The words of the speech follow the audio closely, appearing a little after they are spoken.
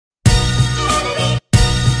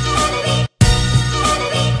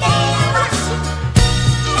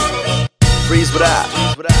what up?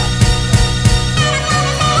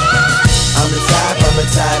 I'm the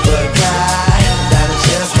type of guy down and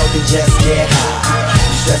chill, smoking, just get high.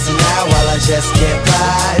 You stressing out while I just get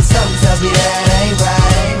by. Something tells me that ain't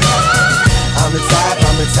right. I'm the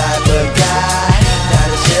type of guy down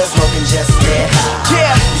and chill, smoking, just get high.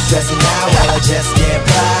 Yeah. You stressing out while I just get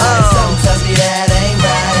by. Something tells me that ain't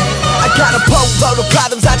right. I got a boatload of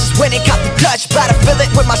problems, I just went and caught the Dutch. Try to fill it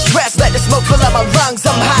with my stress, let the smoke fill up my lungs.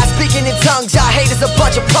 I'm high, speaking in tongues, y'all haters a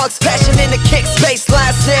bunch of punks. Passion in the kicks, bass line,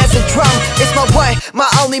 snares and drum. It's my one, my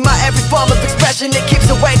only, my every form of expression. It keeps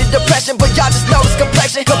away the depression, but y'all just notice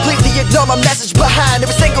complexion. Completely ignore my message behind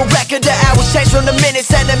every single record. The hours change from the minutes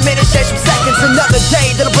and the minutes change from seconds. Another day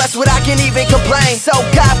that I'm blessed with, I can't even complain. So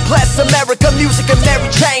God bless America, music and Mary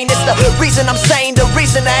Jane. It's the reason I'm sane, the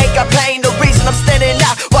reason I ain't got pain, the reason I'm standing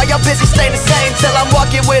out while y'all busy staying the same. Till I'm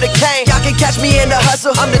walking with a cane. Y'all can catch me in the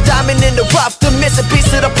hustle, I'm the diamond in the rough, the missing piece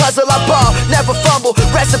of the puzzle. I ball, never fumble,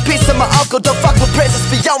 rest in peace to my uncle. Don't fuck with Princess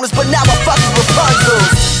Fiona's, but now I fuck with Rapunzel.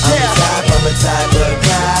 I'm the type of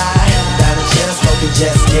guy down and chill, smoking,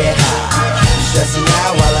 just get high. You stressing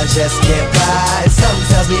out while I just get by. Something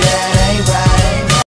tells me that ain't right.